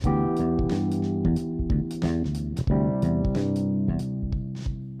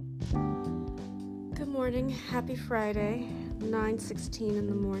morning. Happy Friday, 9:16 in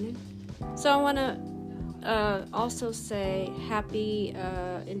the morning. So I want to also say happy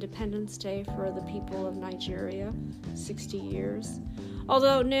Independence Day for the people of Nigeria, 60 years.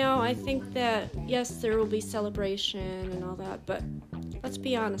 Although now I think that, yes, there will be celebration and all that, but let's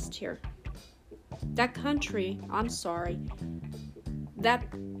be honest here. That country, I'm sorry, that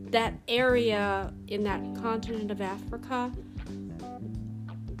area in that continent of Africa,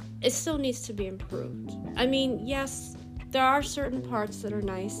 it still needs to be improved. I mean, yes, there are certain parts that are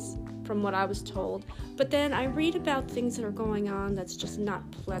nice from what I was told, but then I read about things that are going on that's just not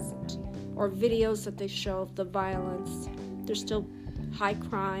pleasant, or videos that they show of the violence. There's still high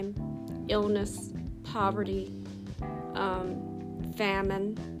crime, illness, poverty,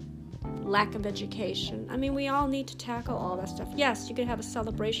 famine, lack of education. I mean, we all need to tackle all that stuff. Yes, you could have a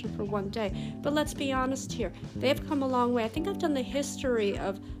celebration for one day, but let's be honest here. They've come a long way. I think I've done the history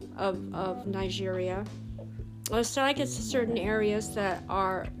of Nigeria. So I get to certain areas that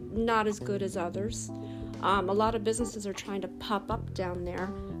are not as good as others. A lot of businesses are trying to pop up down there,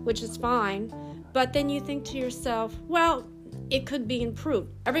 which is fine. But then you think to yourself, well, it could be improved.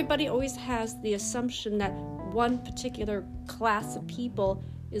 Everybody always has the assumption that one particular class of people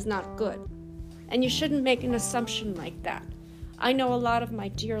is not good. And you shouldn't make an assumption like that. I know a lot of my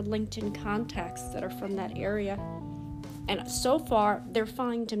dear LinkedIn contacts that are from that area, and so far they're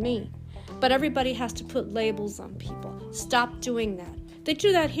fine to me. But everybody has to put labels on people. Stop doing that. They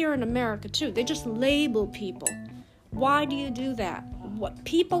do that here in America too. They just label people. Why do you do that? What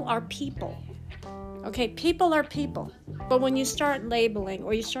people are people. Okay, people are people. But when you start labeling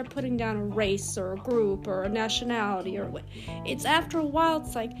or you start putting down a race or a group or a nationality or what, it's after a while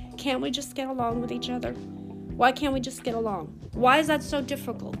it's like, can't we just get along with each other? Why can't we just get along? Why is that so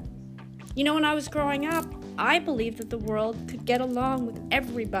difficult? You know, when I was growing up, I believed that the world could get along with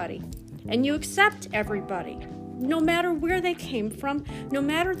everybody. And you accept everybody, no matter where they came from, no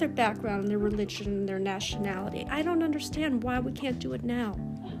matter their background, their religion, and their nationality. I don't understand why we can't do it now.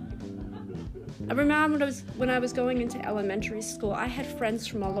 I remember when I was going into elementary school, I had friends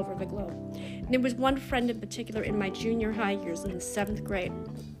from all over the globe. And there was one friend in particular in my junior high years in the 7th grade.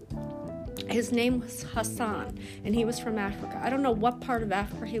 His name was Hassan, and he was from Africa. I don't know what part of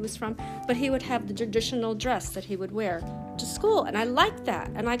Africa he was from, but he would have the traditional dress that he would wear to school, and I liked that.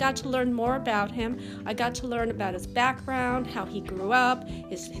 And I got to learn more about him. I got to learn about his background, how he grew up,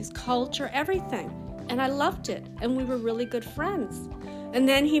 his culture, everything. And I loved it, and we were really good friends. And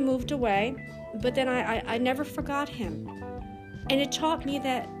then he moved away, but then I never forgot him. And it taught me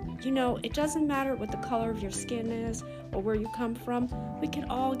that, you know, it doesn't matter what the color of your skin is or where you come from. We can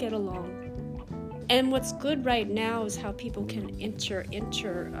all get along. And what's good right now is how people can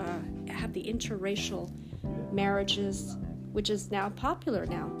have the interracial marriages, which is now popular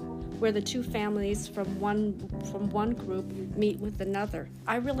now, where the two families from one group meet with another.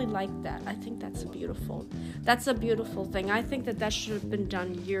 I really like that. I think that's a beautiful thing. I think that should have been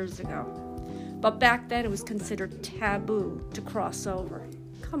done years ago. But back then it was considered taboo to cross over.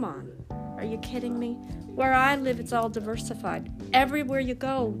 Come on, are you kidding me? Where I live, it's all diversified. Everywhere you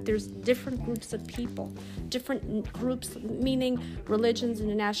go, there's different groups of people. Different groups, meaning religions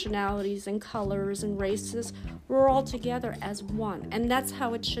and nationalities and colors and races. We're all together as one, and that's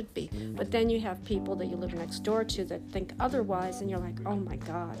how it should be. But then you have people that you live next door to that think otherwise, and you're like, oh my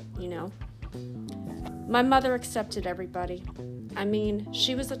God, you know. My mother accepted everybody. I mean,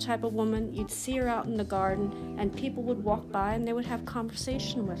 she was the type of woman, you'd see her out in the garden, and people would walk by and they would have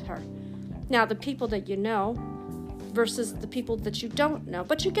conversation with her. Now, the people that you know versus the people that you don't know.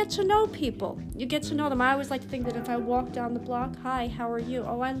 But you get to know people. You get to know them. I always like to think that if I walk down the block, hi, how are you?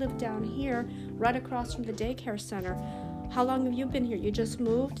 Oh, I live down here, right across from the daycare center. How long have you been here? You just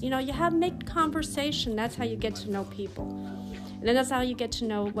moved? You know, make conversation. That's how you get to know people. And then that's how you get to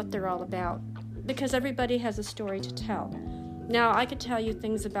know what they're all about. Because everybody has a story to tell. Now, I could tell you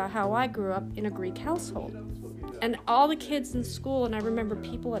things about how I grew up in a Greek household. And all the kids in school, and I remember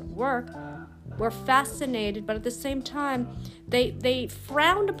people at work, were fascinated, but at the same time, they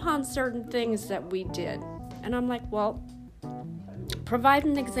frowned upon certain things that we did. And I'm like, well, provide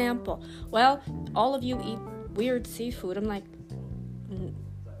an example. Well, all of you eat weird seafood. I'm like,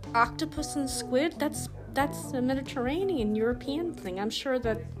 octopus and squid? That's a Mediterranean, European thing. I'm sure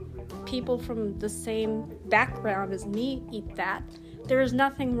that people from the same background as me eat that. There is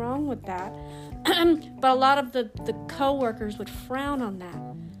nothing wrong with that. But a lot of the co-workers would frown on that.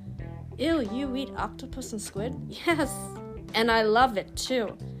 Ew, you eat octopus and squid? Yes, and I love it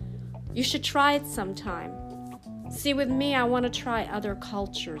too. You should try it sometime. See, with me, I want to try other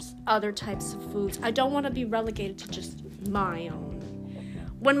cultures, other types of foods. I don't want to be relegated to just my own.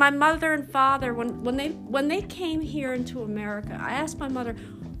 When my mother and father, when they came here into America, I asked my mother,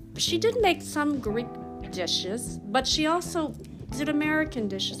 she did make some Greek dishes, but she also did American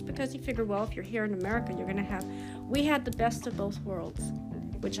dishes, because you figure, well, if you're here in America, you're going to have, we had the best of both worlds,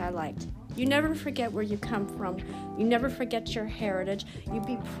 which I liked. You never forget where you come from. You never forget your heritage. You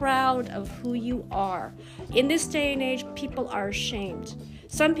be proud of who you are. In this day and age, people are ashamed.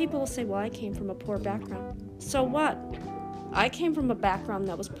 Some people will say, well, I came from a poor background. So what? I came from a background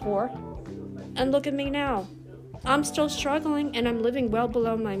that was poor, and look at me now. I'm still struggling, and I'm living well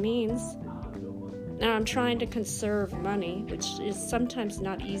below my means. Now I'm trying to conserve money, which is sometimes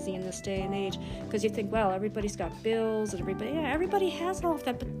not easy in this day and age, because you think, well, everybody's got bills, and everybody has all of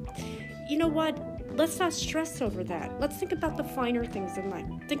that, but you know what? Let's not stress over that. Let's think about the finer things in life.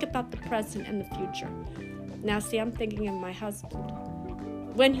 Think about the present and the future. Now, see, I'm thinking of my husband.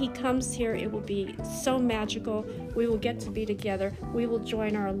 When he comes here, it will be so magical. We will get to be together. We will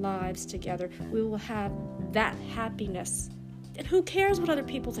join our lives together. We will have that happiness. And who cares what other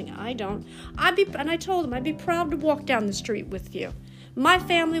people think? I don't. And I told him, I'd be proud to walk down the street with you. My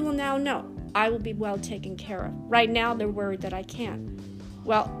family will now know I will be well taken care of. Right now, they're worried that I can't.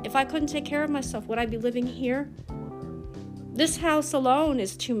 Well, if I couldn't take care of myself, would I be living here? This house alone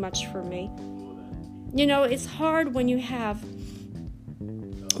is too much for me. You know, it's hard when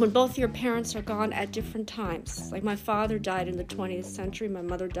both your parents are gone at different times. Like my father died in the 20th century, my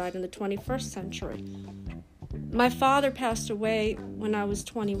mother died in the 21st century. My father passed away when I was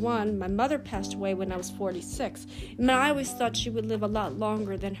 21. My mother passed away when I was 46. And I always thought she would live a lot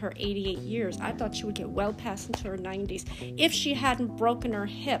longer than her 88 years. I thought she would get well past into her 90s. If she hadn't broken her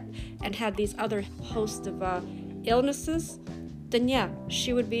hip and had these other host of illnesses, then yeah,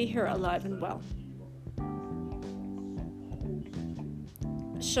 she would be here alive and well.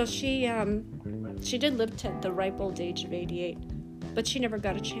 So she did live to the ripe old age of 88, but she never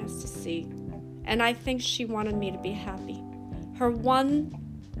got a chance to see. And I think she wanted me to be happy. Her one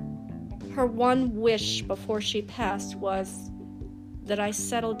wish before she passed was that I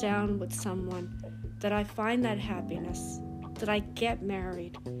settle down with someone, that I find that happiness, that I get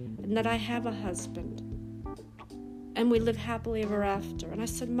married, and that I have a husband. And we live happily ever after. And I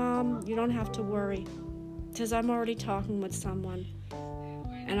said, Mom, you don't have to worry, because I'm already talking with someone.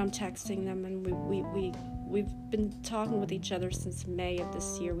 And I'm texting them, and we've been talking with each other since May of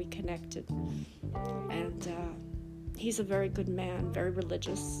this year. We connected, and he's a very good man, very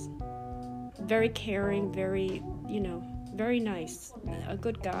religious, very caring, very nice, a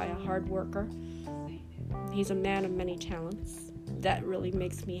good guy, a hard worker. He's a man of many talents. That really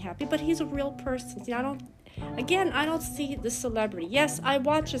makes me happy. But he's a real person. See, I don't see the celebrity. Yes, I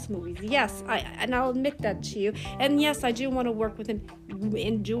watch his movies. Yes, and I'll admit that to you. And yes, I do want to work with him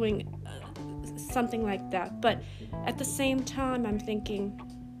in doing something like that. But at the same time, I'm thinking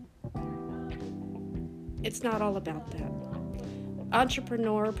it's not all about that.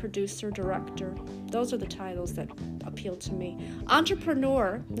 Entrepreneur, producer, director, those are the titles that appeal to me.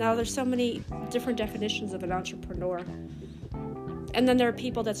 Entrepreneur, now there's so many different definitions of an entrepreneur. And then there are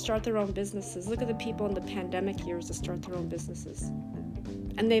people that start their own businesses. Look at the people in the pandemic years that start their own businesses.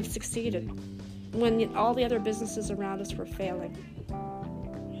 And they've succeeded when all the other businesses around us were failing.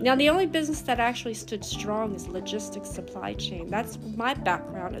 Now, the only business that actually stood strong is logistics, supply chain. That's my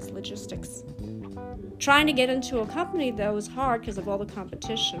background, is logistics. Trying to get into a company, though, is hard because of all the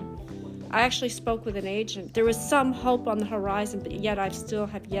competition. I actually spoke with an agent. There was some hope on the horizon, but yet I still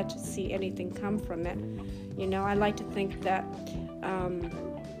have yet to see anything come from it. You know, I like to think that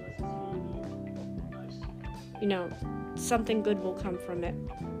something good will come from it,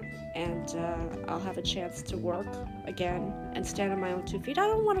 and I'll have a chance to work again and stand on my own 2 feet. I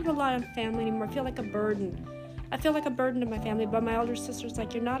don't want to rely on family anymore. I feel like a burden. I feel like a burden to my family, but my older sister's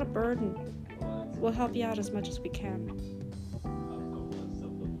like, you're not a burden. We'll help you out as much as we can.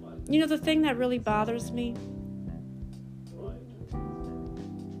 You know, the thing that really bothers me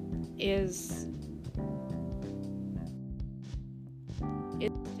is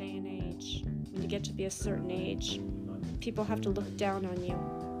in this day and age, when you get to be a certain age, people have to look down on you.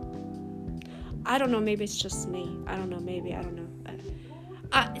 I don't know, maybe it's just me. I don't know.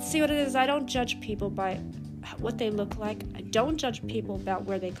 See what it is, I don't judge people by what they look like. I don't judge people about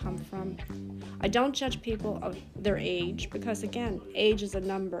where they come from. I don't judge people of their age, because again, age is a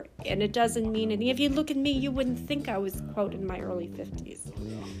number, and it doesn't mean anything. If you look at me, you wouldn't think I was, quote, in my early 50s.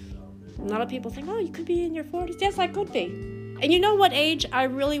 A lot of people think, oh, you could be in your 40s. Yes, I could be. And you know what age I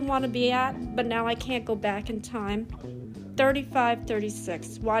really want to be at, but now I can't go back in time? 35,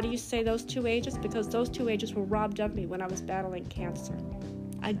 36. Why do you say those two ages? Because those two ages were robbed of me when I was battling cancer.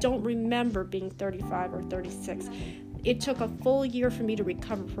 I don't remember being 35 or 36. It took a full year for me to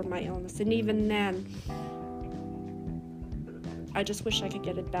recover from my illness, and even then, I just wish I could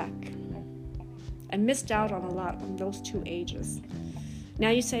get it back. I missed out on a lot in those 2 ages. Now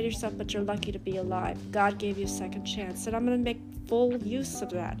you say to yourself, but you're lucky to be alive. God gave you a second chance, and I'm going to make full use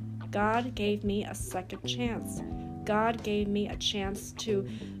of that. God gave me a second chance. God gave me a chance to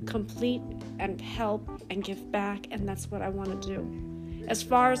complete and help and give back, and that's what I want to do. As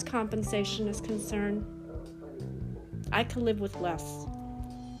far as compensation is concerned, I could live with less.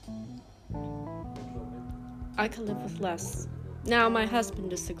 I could live with less. Now, my husband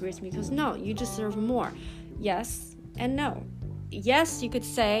disagrees with me because, no, you deserve more. Yes and no. Yes, you could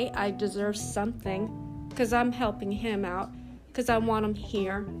say I deserve something because I'm helping him out, because I want him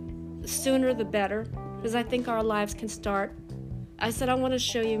here. The sooner the better, because I think our lives can start. I said, I want to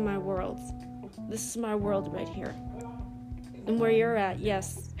show you my world. This is my world right here. And where you're at,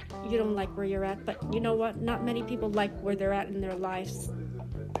 yes, you don't like where you're at, but you know what? Not many people like where they're at in their lives.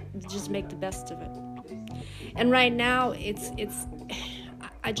 Just make the best of it. And right now,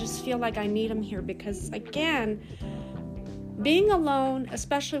 I just feel like I need him here because, again, being alone,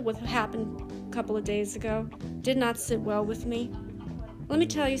 especially with what happened a couple of days ago, did not sit well with me. Let me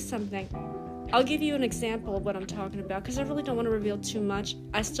tell you something. I'll give you an example of what I'm talking about because I really don't want to reveal too much.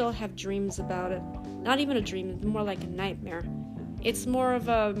 I still have dreams about it. Not even a dream, it's more like a nightmare. It's more of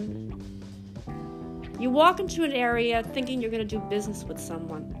a... You walk into an area thinking you're going to do business with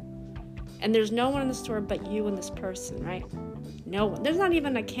someone. And there's no one in the store but you and this person, right? No one. There's not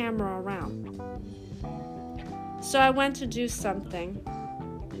even a camera around. So I went to do something,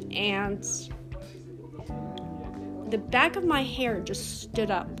 and the back of my hair just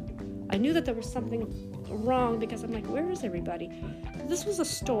stood up. I knew that there was something wrong because I'm like, where is everybody? This was a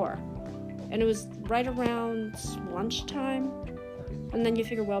store, and it was right around lunchtime. And then you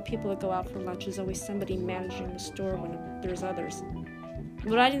figure, well, people that go out for lunch, there's always somebody managing the store when there's others.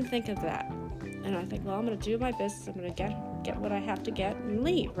 But I didn't think of that. And I think, well, I'm going to do my business. I'm going to get what I have to get and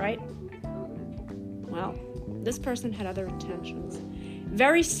leave, right? Well, this person had other intentions.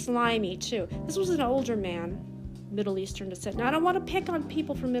 Very slimy, too. This was an older man, Middle Eastern descent. Now, I don't want to pick on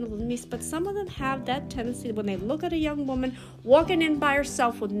people from Middle East, but some of them have that tendency when they look at a young woman walking in by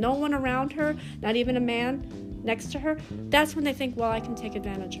herself with no one around her, not even a man next to her, that's when they think, well, I can take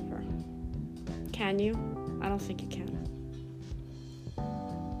advantage of her. Can you? I don't think you can.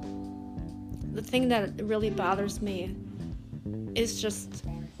 The thing that really bothers me is just,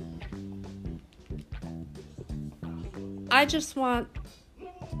 I just want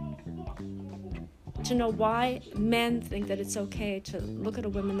to know why men think that it's okay to look at a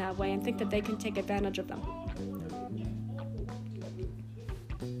woman that way and think that they can take advantage of them.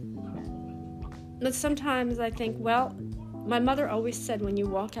 But sometimes I think, well, my mother always said when you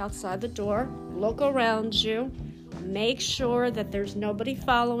walk outside the door, look around you, make sure that there's nobody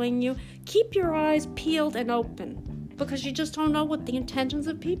following you. Keep your eyes peeled and open because you just don't know what the intentions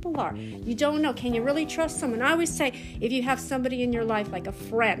of people are. You don't know. Can you really trust someone? I always say if you have somebody in your life, like a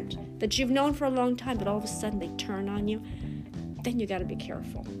friend that you've known for a long time, but all of a sudden they turn on you, then you got to be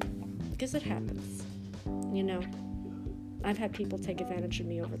careful because it happens. You know, I've had people take advantage of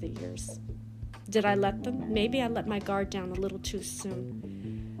me over the years. Did I let them? Maybe I let my guard down a little too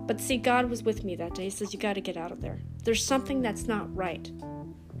soon. But see, God was with me that day. He says, you got to get out of there. There's something that's not right.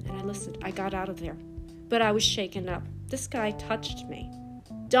 And I listened. I got out of there. But I was shaken up. This guy touched me.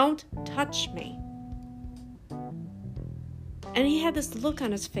 Don't touch me. And he had this look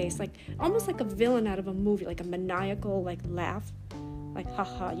on his face, like almost like a villain out of a movie, like a maniacal laugh. Like,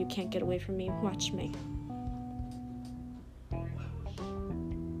 haha, you can't get away from me. Watch me.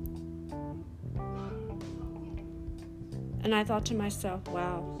 And I thought to myself,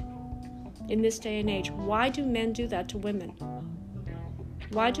 wow, in this day and age, why do men do that to women?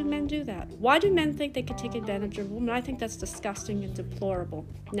 Why do men do that? Why do men think they could take advantage of a woman? I think that's disgusting and deplorable.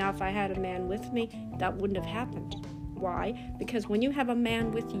 Now, if I had a man with me, that wouldn't have happened. Why? Because when you have a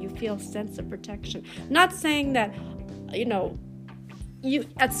man with you, you feel a sense of protection. Not saying that, you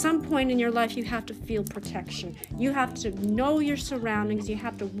at some point in your life you have to feel protection. You have to know your surroundings. You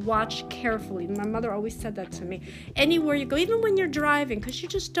have to watch carefully. My mother always said that to me. Anywhere you go, even when you're driving, because you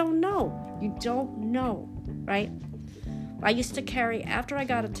just don't know. You don't know, right? I used to carry, after I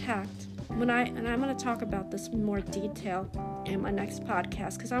got attacked, and I'm going to talk about this in more detail in my next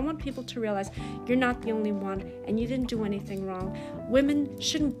podcast, because I want people to realize you're not the only one and you didn't do anything wrong. Women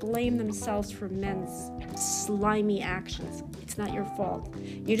shouldn't blame themselves for men's slimy actions. It's not your fault.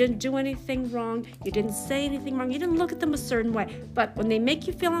 You didn't do anything wrong. You didn't say anything wrong. You didn't look at them a certain way. But when they make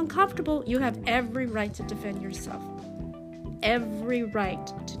you feel uncomfortable, you have every right to defend yourself. Every right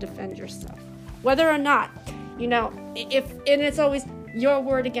to defend yourself. Whether or not and it's always your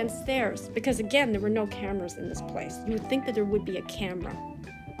word against theirs, because again, there were no cameras in this place. You would think that there would be a camera,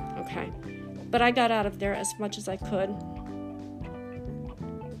 okay? But I got out of there as much as I could,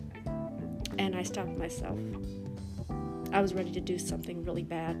 and I stopped myself. I was ready to do something really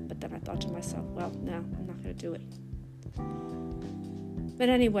bad, but then I thought to myself, well, no, I'm not going to do it. But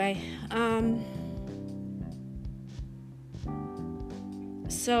anyway,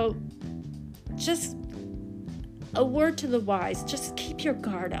 so just a word to the wise, just keep your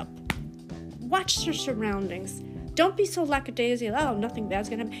guard up. Watch your surroundings. Don't be so lackadaisical, oh, nothing bad's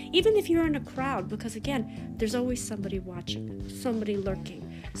going to happen. Even if you're in a crowd, because again, there's always somebody watching, somebody lurking.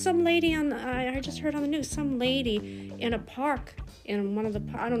 Some lady I just heard on the news, some lady in a park, in one of the,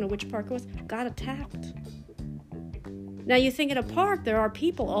 I don't know which park it was, got attacked. Now you think in a park, there are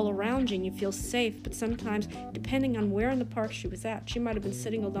people all around you and you feel safe, but sometimes, depending on where in the park she was at, she might have been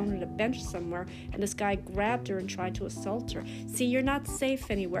sitting alone at a bench somewhere, and this guy grabbed her and tried to assault her. See, you're not safe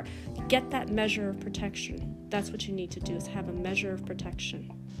anywhere. Get that measure of protection. That's what you need to do, is have a measure of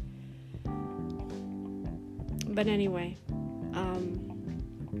protection. But anyway,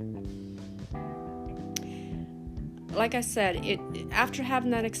 like I said, after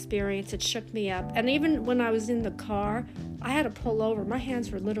having that experience, it shook me up. And even when I was in the car, I had to pull over. My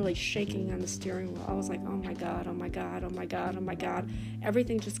hands were literally shaking on the steering wheel. I was like, oh my God, oh my God, oh my God, oh my God.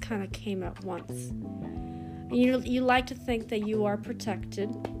 Everything just kind of came at once. And you like to think that you are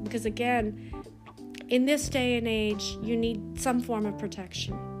protected, because again, in this day and age, you need some form of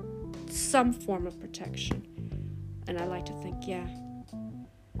protection. Some form of protection. And I like to think, yeah.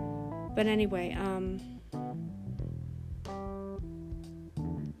 But anyway, I'm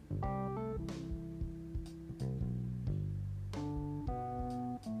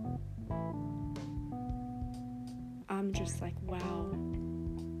just like, wow.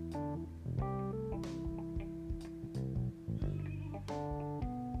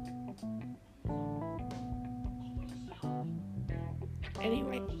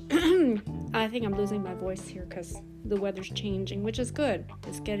 Anyway, I think I'm losing my voice here because the weather's changing, which is good.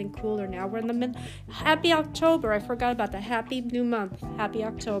 It's getting cooler now. We're in the Happy October. I forgot about the happy new month. Happy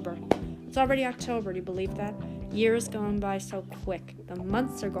October. It's already October. Do you believe that? Years going by so quick. The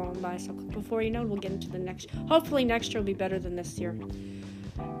months are going by so quick. Before you know it, we'll get into the next. Hopefully next year will be better than this year.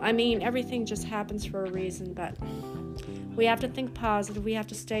 I mean, everything just happens for a reason, but we have to think positive. We have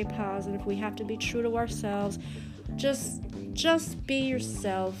to stay positive. We have to be true to ourselves. Just be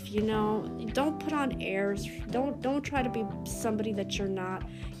yourself, Don't put on airs. Don't try to be somebody that you're not.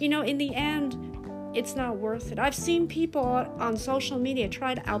 In the end, it's not worth it. I've seen people on social media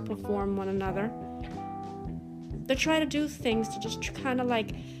try to outperform one another. They try to do things to just kind of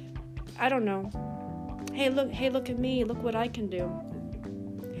like, I don't know. Hey, look at me. Look what I can do.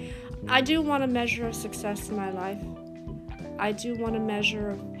 I do want to measure success in my life. I do want to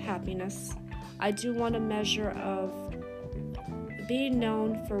measure happiness. I do want a measure of being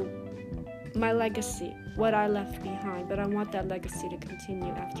known for my legacy, what I left behind, but I want that legacy to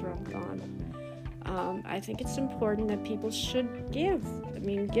continue after I'm gone. I think it's important that people should give. I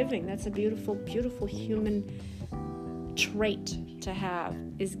mean, giving, that's a beautiful, beautiful human trait to have,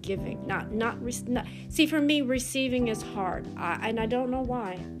 is giving. Not see, for me, receiving is hard, and I don't know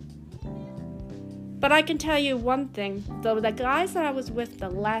why. But I can tell you one thing, though, the guys that I was with, the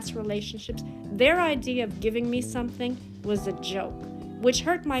last relationships, their idea of giving me something was a joke, which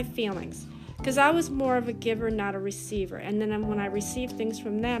hurt my feelings, because I was more of a giver, not a receiver. And then when I received things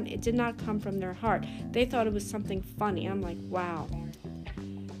from them, it did not come from their heart. They thought it was something funny. I'm like, wow.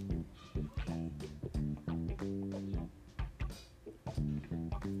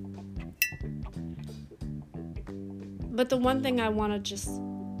 But the one thing I want to just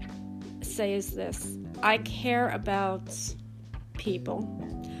say is this. I care about people.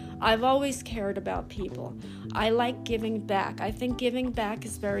 I've always cared about people. I like giving back. I think giving back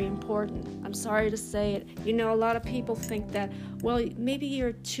is very important. I'm sorry to say it. A lot of people think that, well, maybe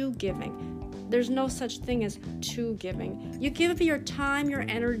you're too giving. There's no such thing as too giving. You give your time, your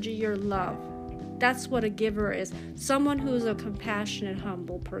energy, your love. That's what a giver is. Someone who's a compassionate,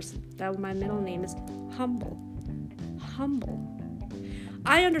 humble person. That my middle name is Humble. Humble.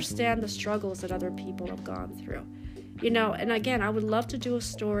 I understand the struggles that other people have gone through. And again, I would love to do a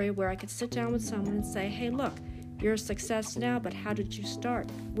story where I could sit down with someone and say, hey, look, you're a success now, but how did you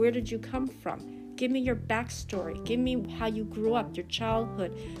start? Where did you come from? Give me your backstory. Give me how you grew up, your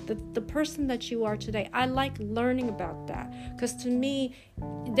childhood, the person that you are today. I like learning about that, because to me,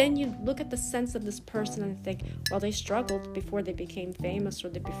 then you look at the sense of this person and think, well, they struggled before they became famous, or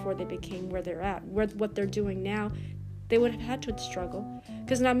before they became where they're at. What they're doing now, they would have had to struggle,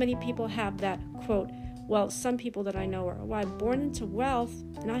 because not many people have that, quote, Well, some people that I know are, well, I'm born into wealth,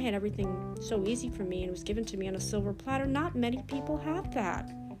 and I had everything so easy for me, and it was given to me on a silver platter. Not many people have that.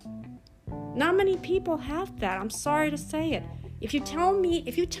 Not many people have that. I'm sorry to say it. If you tell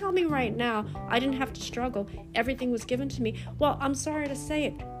me right now I didn't have to struggle, everything was given to me, well, I'm sorry to say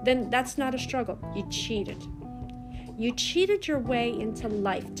it, then that's not a struggle. You cheated. You cheated your way into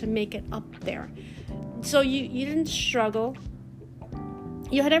life to make it up there. So you didn't struggle.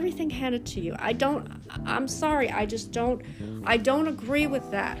 You had everything handed to you. I'm sorry, I don't agree with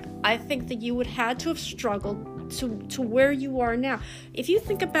that. I think that you would had to have struggled to where you are now. If you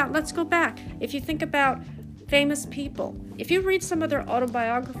think about, let's go back. If you think about famous people, if you read some of their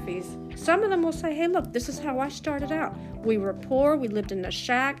autobiographies, some of them will say, hey, look, this is how I started out. We were poor, we lived in a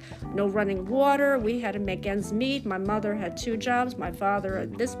shack, no running water, we had to make ends meet. My mother had 2 jobs, my father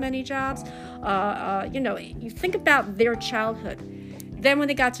had this many jobs. You think about their childhood. Then when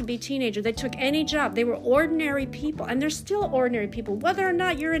they got to be teenagers, they took any job. They were ordinary people, and they're still ordinary people. Whether or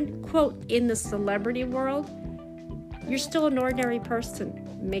not you're in, quote, in the celebrity world, you're still an ordinary person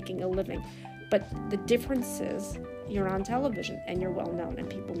making a living. But the difference is you're on television, and you're well-known, and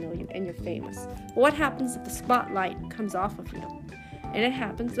people know you, and you're famous. What happens if the spotlight comes off of you? And it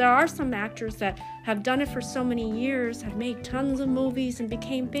happens. There are some actors that have done it for so many years, have made tons of movies and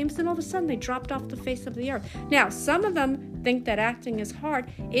became famous, and all of a sudden they dropped off the face of the earth. Now, some of them think that acting is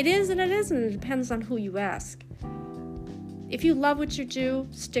hard. It is and it isn't. It depends on who you ask. If you love what you do,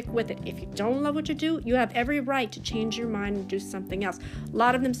 stick with it. If you don't love what you do, you have every right to change your mind and do something else. A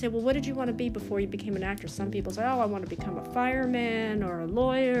lot of them say, well, what did you want to be before you became an actor? Some people say, oh, I want to become a fireman or a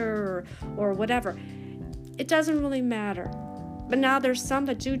lawyer or whatever. It doesn't really matter. But now there's some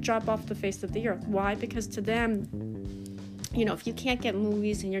that do drop off the face of the earth. Why? Because to them, if you can't get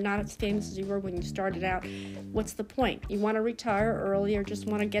movies and you're not as famous as you were when you started out, what's the point? You want to retire early or just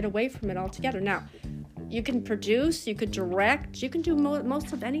want to get away from it altogether. Now, you can produce, you could direct, you can do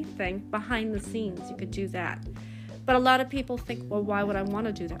most of anything behind the scenes. You could do that. But a lot of people think, well, why would I want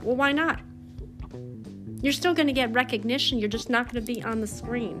to do that? Well, why not? You're still going to get recognition. You're just not going to be on the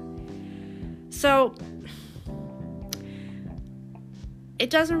screen. So it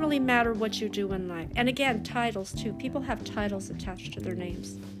doesn't really matter what you do in life. And again, titles too. People have titles attached to their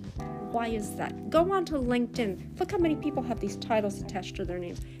names. Why is that? Go on to LinkedIn. Look how many people have these titles attached to their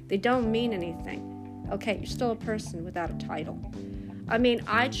names. They don't mean anything. Okay, you're still a person without a title. I mean,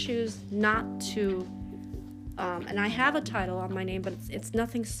 I choose not to, and I have a title on my name, but it's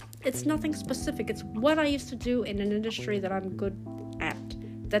nothing specific. It's what I used to do in an industry that I'm good at,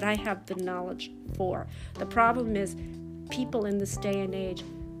 that I have the knowledge for. The problem is, people in this day and age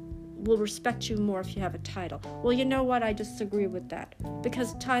will respect you more if you have a title. Well, you know what? I disagree with that,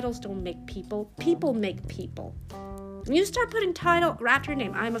 because titles don't make people. People make people. When you start putting title after your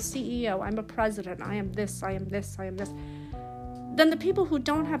name, I'm a CEO, I'm a president, I am this, I am this, I am this, then the people who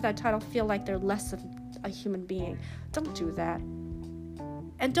don't have that title feel like they're less of a human being. Don't do that.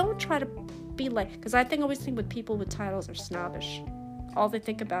 And don't try to be like, because I always think with people with titles are snobbish. All they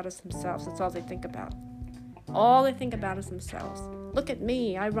think about is themselves. That's all they think about. All they think about is themselves. Look at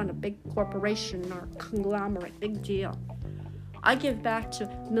me. I run a big corporation or conglomerate. Big deal. I give back to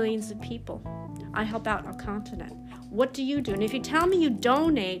millions of people. I help out a continent. What do you do? And if you tell me you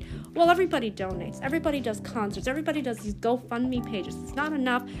donate, well, everybody donates. Everybody does concerts. Everybody does these GoFundMe pages. It's not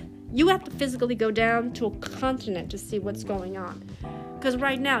enough. You have to physically go down to a continent to see what's going on. Because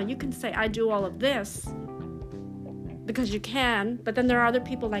right now, you can say, I do all of this, because you can, but then there are other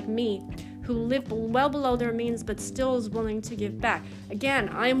people like me who live well below their means but still is willing to give back. Again,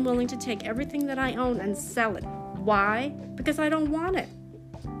 I am willing to take everything that I own and sell it. Why? Because I don't want it.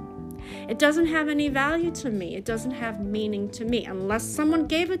 It doesn't have any value to me. It doesn't have meaning to me. Unless someone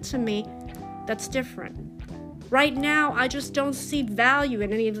gave it to me, that's different. Right now, I just don't see value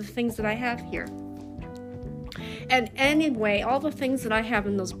in any of the things that I have here. And anyway, all the things that I have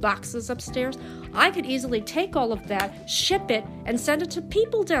in those boxes upstairs, I could easily take all of that, ship it, and send it to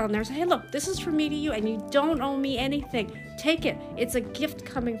people down there. Say, hey, look, this is from me to you, and you don't owe me anything. Take it. It's a gift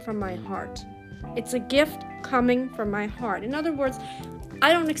coming from my heart. It's a gift coming from my heart. In other words,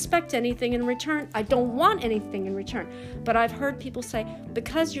 I don't expect anything in return. I don't want anything in return. But I've heard people say,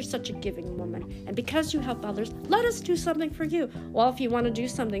 because you're such a giving woman, and because you help others, let us do something for you. Well, if you want to do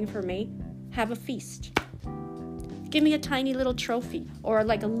something for me, have a feast. Give me a tiny little trophy or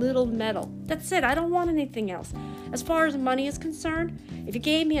like a little medal. That's it. I don't want anything else. As far as money is concerned, if you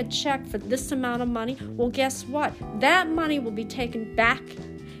gave me a check for this amount of money, well, guess what? That money will be taken back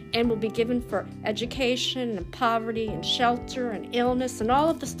and will be given for education and poverty and shelter and illness and all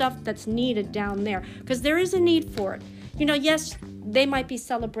of the stuff that's needed down there, because there is a need for it. Yes, they might be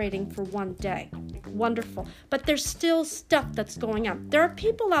celebrating for one day, wonderful. But there's still stuff that's going on. There are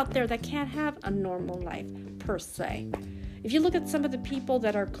people out there that can't have a normal life, per se. If you look at some of the people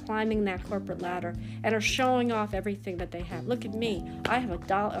that are climbing that corporate ladder and are showing off everything that they have. Look at me. I have a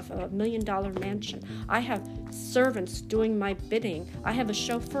 $1 million mansion. I have servants doing my bidding. I have a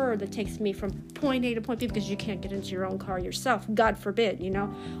chauffeur that takes me from point A to point B because you can't get into your own car yourself. God forbid,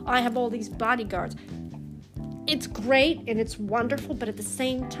 I have all these bodyguards. It's great and it's wonderful, but at the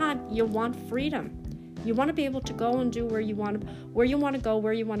same time, you want freedom. You want to be able to go and do where you want to go,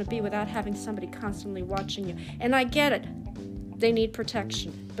 where you want to be without having somebody constantly watching you. And I get it. They need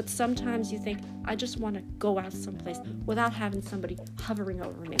protection. But sometimes you think, I just want to go out someplace without having somebody hovering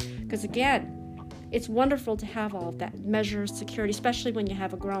over me. Because again, it's wonderful to have all of that measure of security, especially when you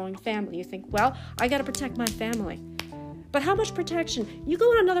have a growing family. You think, well, I got to protect my family. But how much protection? You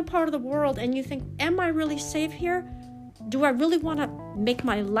go in another part of the world and you think, am I really safe here? Do I really want to make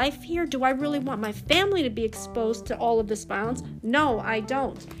my life here? Do I really want my family to be exposed to all of this violence? No, I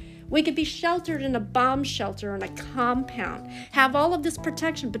don't. We could be sheltered in a bomb shelter in a compound, have all of this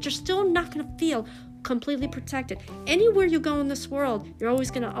protection, but you're still not going to feel completely protected. Anywhere you go in this world, you're always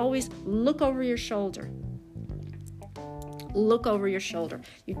going to look over your shoulder. Look over your shoulder.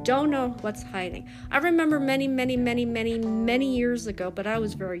 You don't know what's hiding. I remember many years ago, but I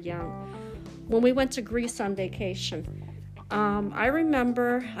was very young, when we went to Greece on vacation. I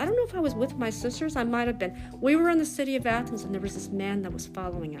remember, I don't know if I was with my sisters, I might have been. We were in the city of Athens and there was this man that was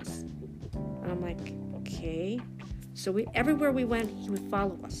following us. And I'm like, okay. So everywhere we went, he would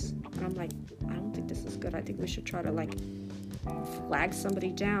follow us. And I'm like, I don't think this is good. I think we should try to flag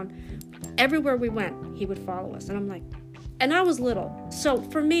somebody down. Everywhere we went, he would follow us. And I'm like, and I was little. So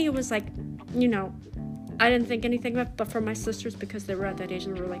for me, it was like, I didn't think anything of it, but for my sisters, because they were at that age,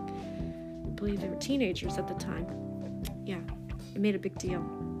 they were I believe they were teenagers at the time. Yeah, it made a big deal.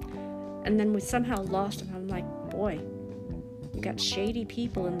 And then we somehow lost him. I'm like, boy, you got shady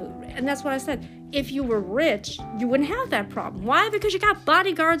people and that's what I said. If you were rich, you wouldn't have that problem. Why? Because you got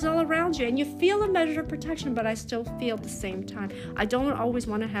bodyguards all around you and you feel a measure of protection, but I still feel at the same time, I don't always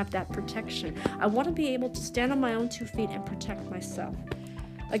want to have that protection. I want to be able to stand on my own 2 feet and protect myself.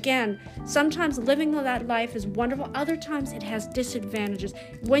 Again, sometimes living that life is wonderful. Other times it has disadvantages.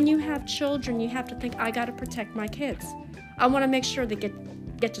 When you have children, you have to think, I got to protect my kids. I want to make sure they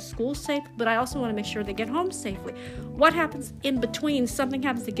get to school safe, but I also want to make sure they get home safely. What happens in between? Something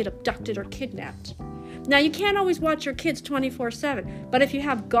happens to get abducted or kidnapped. Now, you can't always watch your kids 24/7, but if you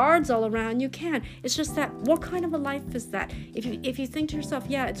have guards all around, you can. It's just that, what kind of a life is that? If you think to yourself,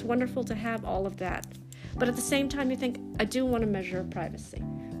 yeah, it's wonderful to have all of that, but at the same time you think, I do want a measure of privacy.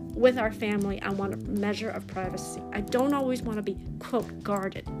 With our family, I want a measure of privacy. I don't always want to be, quote,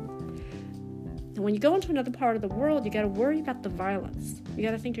 guarded. And when you go into another part of the world, you got to worry about the violence. You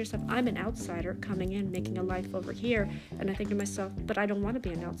got to think to yourself, I'm an outsider coming in, making a life over here. And I think to myself, but I don't want to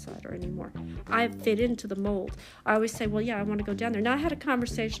be an outsider anymore. I fit into the mold. I always say, well, yeah, I want to go down there. Now, I had a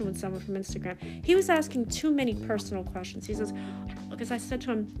conversation with someone from Instagram. He was asking too many personal questions. He says, because I said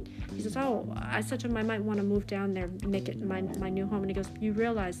to him, I said to him, I might want to move down there, make it my new home. And he goes, you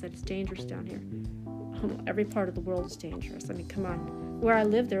realize that it's dangerous down here. Every part of the world is dangerous. I mean, come on. Where I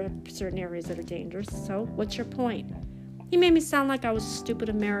live, there are certain areas that are dangerous. So what's your point? He made me sound like I was a stupid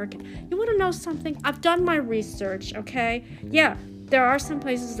American. You want to know something? I've done my research, okay? Yeah, there are some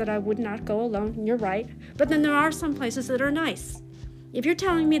places that I would not go alone, and you're right. But then there are some places that are nice. If you're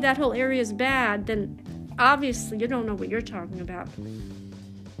telling me that whole area is bad, then obviously you don't know what you're talking about.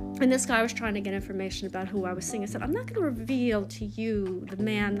 And this guy was trying to get information about who I was seeing. I said, I'm not going to reveal to you the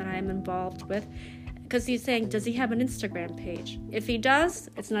man that I am involved with. Because he's saying, does he have an Instagram page? If he does,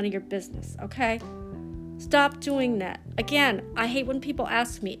 it's none of your business, okay? Stop doing that. Again, I hate when people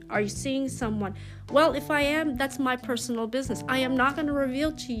ask me, are you seeing someone? Well, if I am, that's my personal business. I am not going to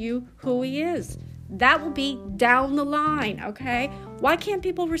reveal to you who he is. That will be down the line, okay? Why can't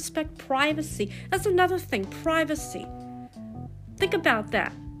people respect privacy? That's another thing, privacy. Think about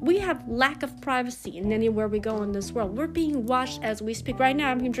that. We have lack of privacy in anywhere we go in this world. We're being watched as we speak. Right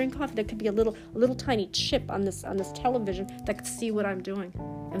now, I'm going to drink coffee. There could be a little tiny chip on this television that could see what I'm doing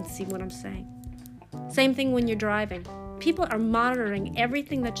and see what I'm saying. Same thing when you're driving. People are monitoring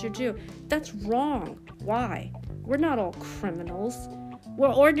everything that you do. That's wrong. Why? We're not all criminals.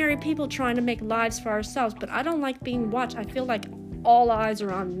 We're ordinary people trying to make lives for ourselves, but I don't like being watched. I feel like all eyes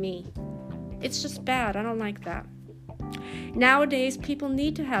are on me. It's just bad. I don't like that. Nowadays, people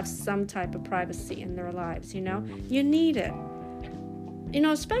need to have some type of privacy in their lives, you know? You need it.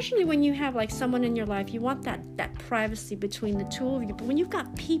 especially when you have like someone in your life, you want that privacy between the two of you. But when you've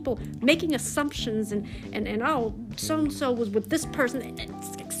got people making assumptions and oh, so-and-so was with this person,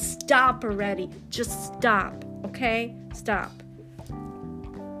 it's like, stop already. Just stop, okay? Stop.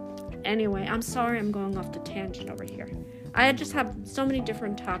 Anyway, I'm sorry I'm going off the tangent over here. I just have so many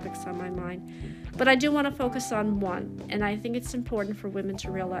different topics on my mind. But I do want to focus on one, and I think it's important for women to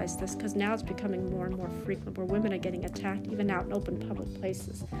realize this, because now it's becoming more and more frequent where women are getting attacked even out in open public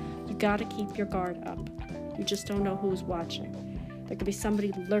places. You got to keep your guard up. You just don't know who's watching. There could be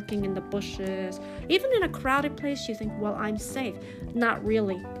somebody lurking in the bushes. Even in a crowded place, you think, well, I'm safe. Not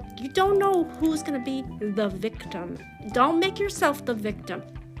really. You don't know who's going to be the victim. Don't make yourself the victim.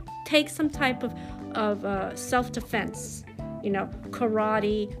 Take some type of self-defense.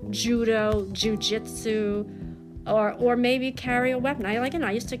 Karate, judo, jiu-jitsu, or maybe carry a weapon.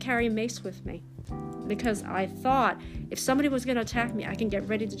 I used to carry a mace with me because I thought if somebody was going to attack me, I can get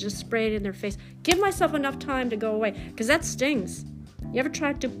ready to just spray it in their face. Give myself enough time to go away, because that stings. You ever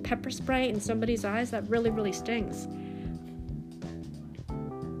tried to pepper spray in somebody's eyes? That really, really stings.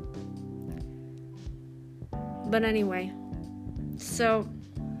 But anyway, so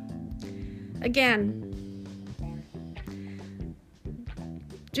again,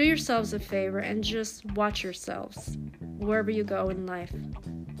 do yourselves a favor and just watch yourselves wherever you go in life,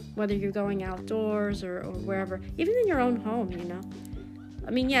 whether you're going outdoors or wherever, even in your own home,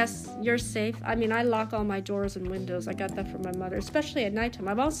 yes, you're safe. I lock all my doors and windows. I got that from my mother, especially at nighttime.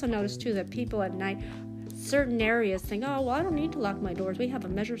 I've also noticed too that people at night, certain areas think, oh, well, I don't need to lock my doors. We have a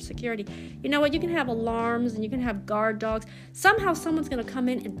measure of security. You know what? You can have alarms and you can have guard dogs. Somehow someone's going to come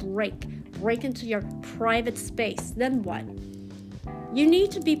in and break into your private space. Then what? You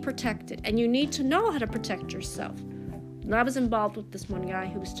need to be protected, and you need to know how to protect yourself. And I was involved with this one guy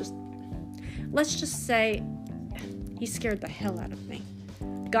who was just, let's just say, he scared the hell out of me.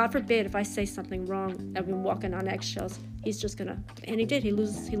 God forbid if I say something wrong, I've been walking on eggshells, he's just gonna, and he did, he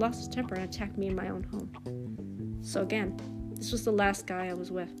lost his temper and attacked me in my own home. So again, this was the last guy I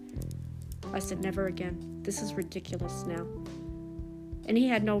was with. I said, never again. This is ridiculous now. And he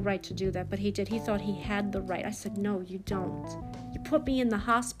had no right to do that, but he did. He thought he had the right. I said, no, you don't. You put me in the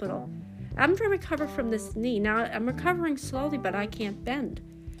hospital. I'm trying to recover from this knee. Now, I'm recovering slowly, but I can't bend.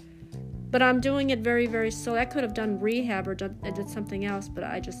 But I'm doing it very, very slowly. I could have done rehab or did something else, but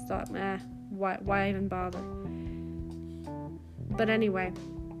I just thought, why even bother? But anyway,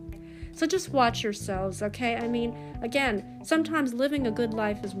 so just watch yourselves, okay? Again, sometimes living a good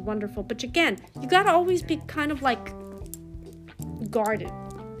life is wonderful, but again, you got to always be kind of like guarded.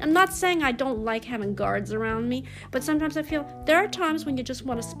 I'm not saying I don't like having guards around me, but sometimes I feel there are times when you just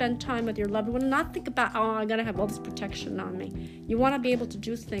want to spend time with your loved one and not think about, oh, I gotta have all this protection on me. You want to be able to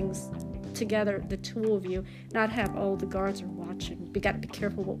do things together, the two of you, not have, oh, the guards are watching. We got to be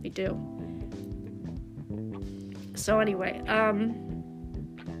careful what we do. So anyway, I'm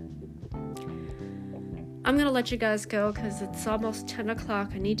going to let you guys go because it's almost 10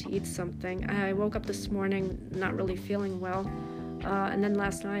 o'clock. I need to eat something. I woke up this morning not really feeling well. And then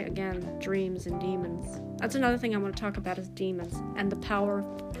last night, again, dreams and demons. That's another thing I want to talk about is demons and the power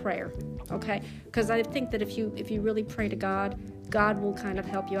of prayer, okay? Because I think that if you really pray to God, God will kind of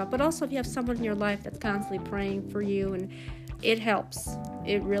help you out. But also if you have someone in your life that's constantly praying for you, and it helps.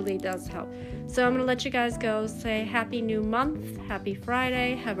 It really does help. So I'm going to let you guys go. Say happy new month, happy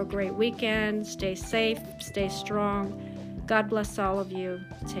Friday, have a great weekend, stay safe, stay strong. God bless all of you.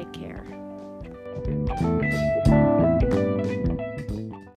 Take care.